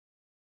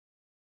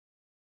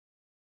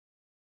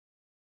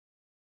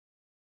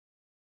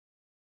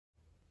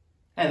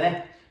Hi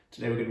there,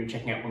 today we're going to be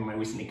checking out one of my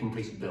recently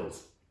completed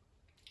builds.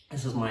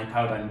 This is my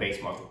power down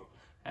bass model.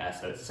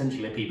 So it's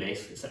essentially a P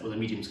bass except with a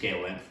medium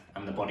scale length,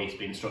 and the body's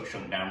been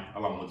shrunk down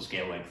along with the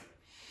scale length.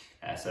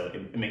 So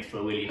it makes for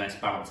a really nice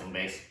balancing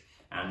bass,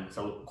 and it's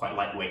quite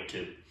lightweight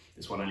too.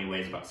 This one only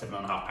weighs about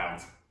 7.5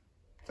 pounds.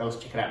 So let's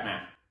check it out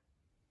now.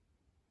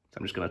 So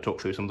I'm just going to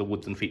talk through some of the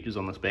woods and features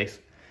on this bass,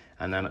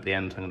 and then at the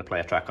end I'm going to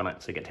play a track on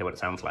it so you get to hear what it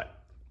sounds like.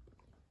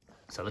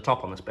 So the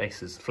top on this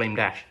bass is flamed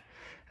ash.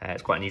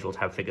 It's quite unusual to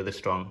have a figure this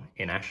strong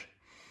in ash.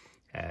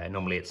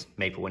 Normally it's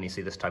maple when you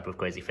see this type of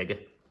crazy figure.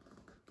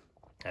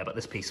 But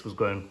this piece was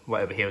grown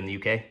right over here in the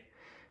UK,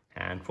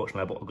 and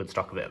fortunately I bought a good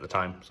stock of it at the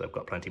time, so I've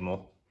got plenty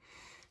more.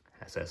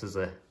 So this is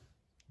a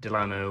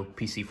Delano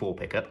PC4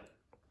 pickup.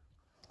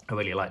 I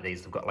really like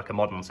these. They've got like a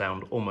modern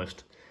sound,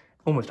 almost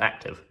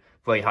active,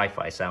 very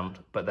hi-fi sound,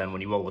 but then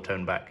when you roll the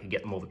tone back you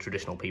get more of a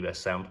traditional P-bass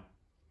sound.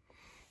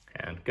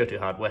 And go-to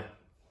hardware,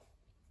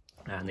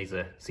 and these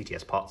are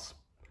CTS pots,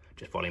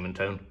 just volume and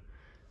tone.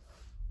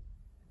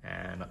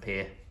 And up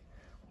here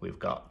we've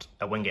got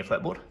a Wenge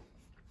fretboard.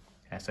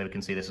 So we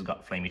can see this has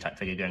got a flamey type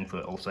figure going through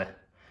it also,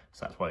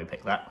 so that's why we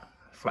picked that.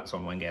 Flats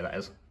on Wenge, that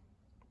is.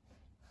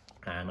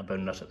 And a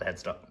bone nut at the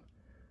headstock.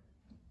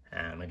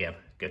 And again,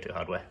 go-to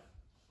hardware.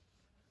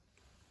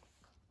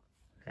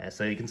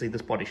 So you can see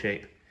this body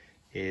shape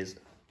is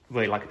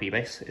very like a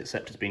P-bass,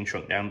 except it's being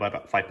shrunk down by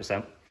about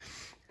 5%.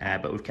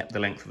 But we've kept the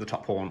length of the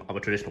top horn of a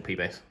traditional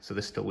P-bass, so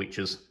this still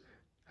reaches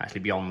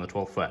actually beyond the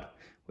 12th fret,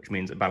 which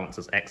means it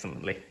balances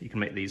excellently. You can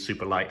make these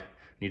super light,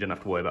 and you don't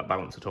have to worry about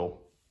balance at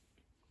all.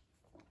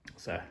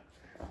 So,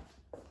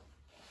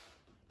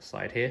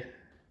 side here,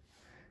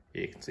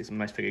 you can see some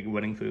nice figure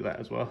running through that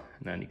as well,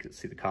 and then you can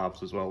see the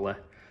carves as well there.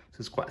 So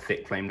it's quite a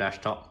thick flamed ash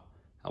top.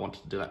 I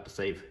wanted to do that to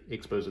save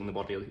exposing the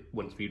body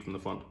once viewed from the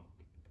front.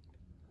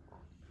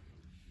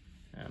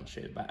 And I'll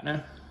show you the back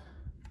now.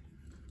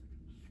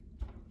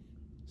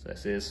 So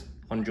this is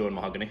Honduran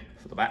Mahogany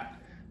for the back.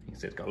 You can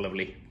see it's got a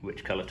lovely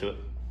rich colour to it.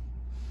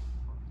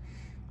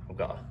 I've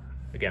got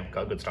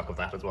a good stock of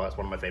that as well. It's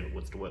one of my favourite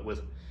woods to work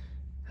with,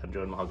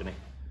 Honduran Mahogany.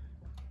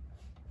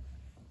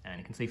 And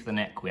you can see for the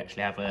neck we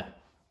actually have a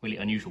really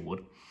unusual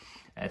wood.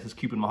 This is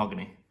Cuban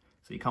Mahogany,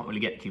 so you can't really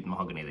get Cuban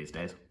Mahogany these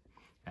days.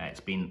 It's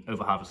been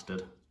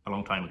over-harvested a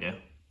long time ago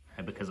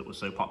because it was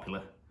so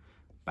popular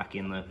back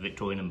in the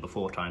Victorian and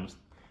before times,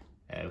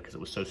 because it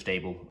was so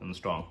stable and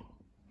strong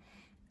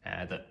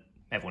that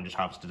everyone just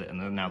harvested it,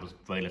 and now there's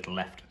very little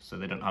left, so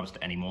they don't harvest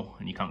it anymore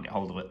and you can't get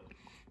hold of it.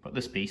 But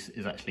this piece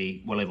is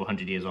actually well over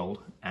 100 years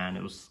old, and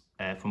it was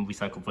from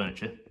recycled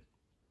furniture.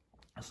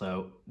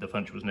 So the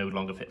furniture was no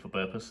longer fit for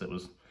purpose, it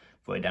was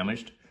very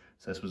damaged.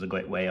 So this was a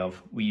great way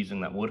of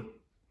reusing that wood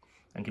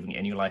and giving it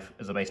a new life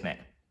as a bass neck.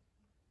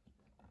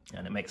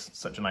 And it makes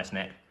such a nice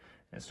neck.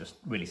 It's just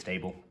really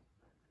stable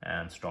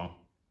and strong.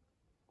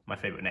 My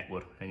favourite neck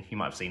wood, and you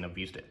might have seen I've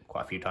used it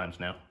quite a few times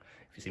now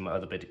if you've seen my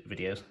other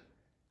videos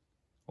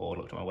or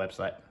looked at my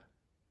website.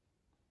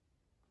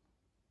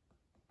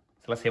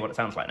 So let's hear what it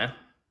sounds like now.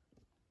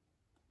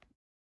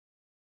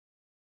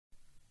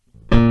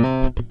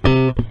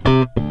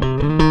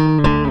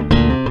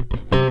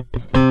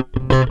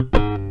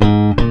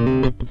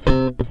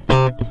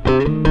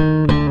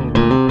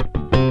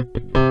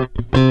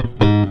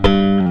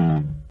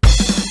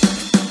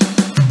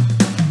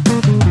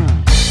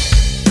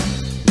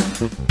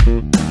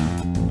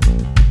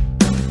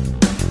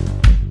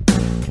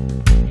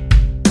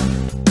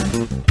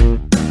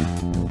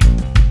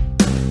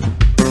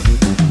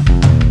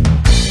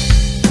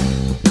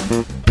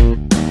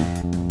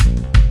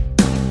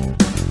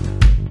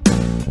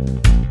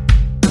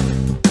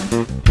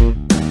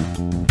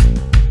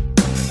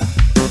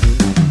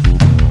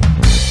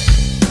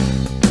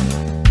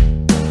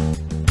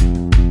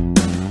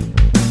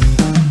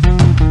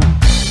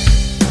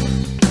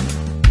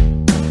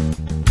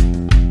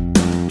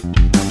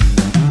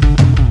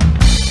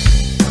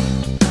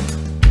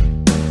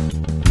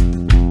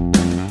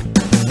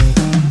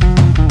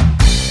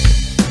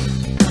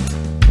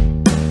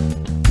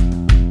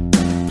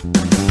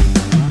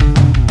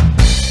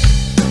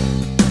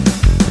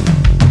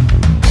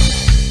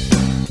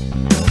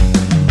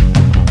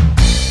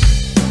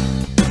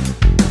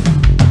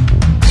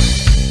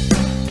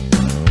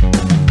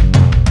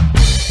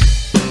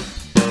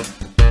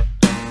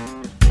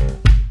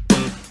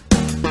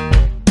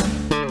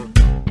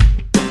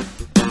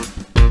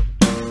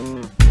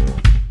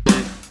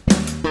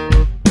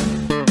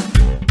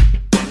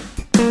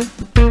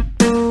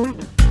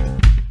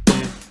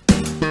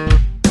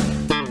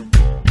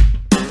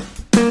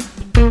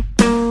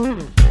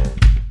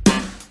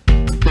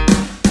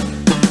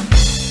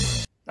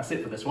 That's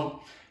it for this one.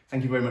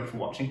 Thank you very much for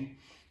watching.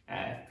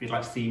 If you'd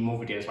like to see more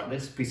videos like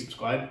this, please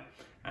subscribe.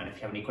 And if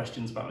you have any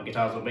questions about my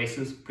guitars or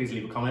basses, please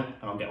leave a comment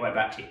and I'll get right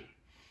back to you.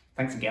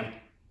 Thanks again.